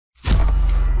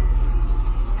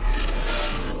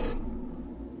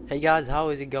Hey guys, how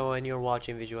is it going? You're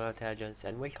watching Visual Intelligence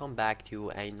and welcome back to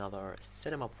another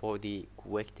Cinema 4D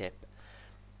quick tip.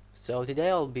 So today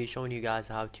I'll be showing you guys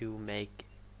how to make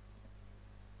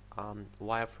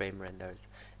wireframe renders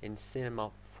in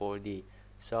Cinema 4D.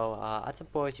 So at some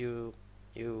point you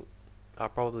are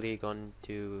probably going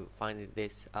to find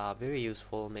this very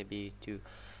useful, maybe to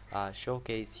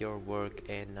showcase your work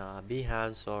in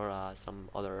Behance or some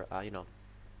other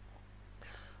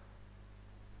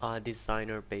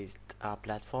designer based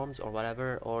platforms or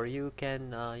whatever, or you can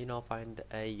find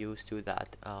a use to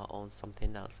that on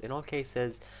something else. In all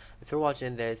cases, if you're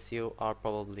watching this, you are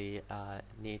probably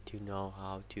need to know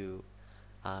how to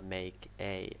make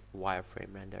a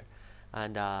wireframe render,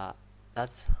 and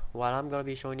that's what I'm gonna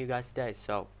be showing you guys today.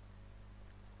 So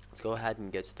let's go ahead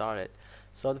and get started.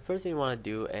 So the first thing you want to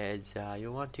do is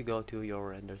you want to go to your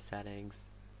render settings,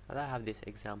 and I have this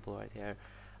example right here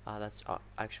that's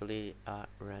actually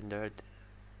rendered.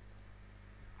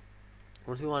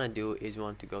 What we want to do is we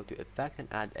want to go to effect and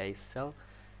add a cell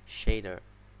shader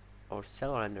or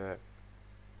cell renderer.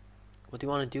 What you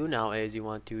want to do now is you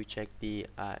want to check the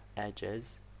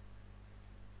edges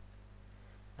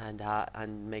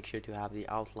and make sure to have the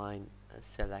outline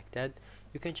selected.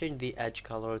 You can change the edge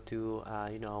color to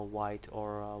white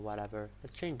or whatever.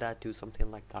 Let's change that to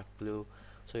something like dark blue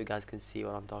so you guys can see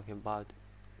what I'm talking about.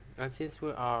 And since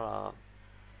we are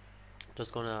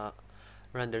just gonna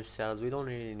render cells, we don't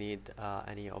really need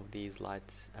any of these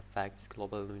lights effects,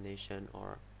 global illumination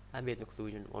or ambient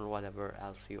occlusion or whatever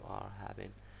else you are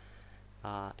having,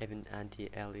 even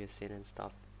anti-aliasing and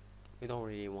stuff. We don't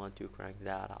really want to crank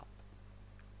that up.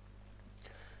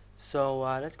 So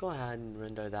let's go ahead and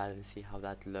render that and see how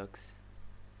that looks.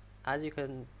 As you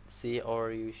can see,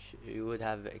 or you would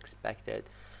have expected,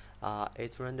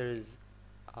 it renders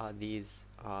these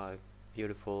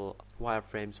beautiful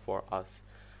wireframes for us.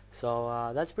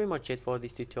 So that's pretty much it for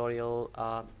this tutorial.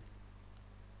 I'm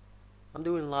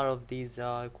doing a lot of these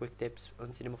quick tips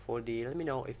on Cinema 4D. Let me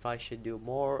know if I should do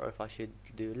more, or if I should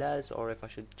do less, or if I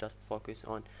should just focus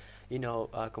on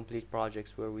complete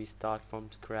projects where we start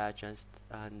from scratch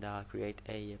and create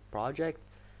a project.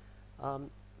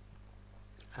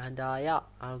 Yeah,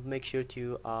 I'll make sure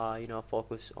to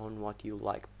focus on what you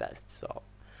like best. So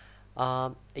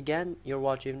again, you're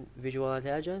watching Visual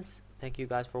Intelligence. Thank you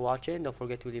guys for watching. Don't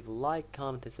forget to leave a like,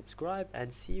 comment and subscribe,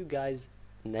 and see you guys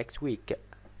next week.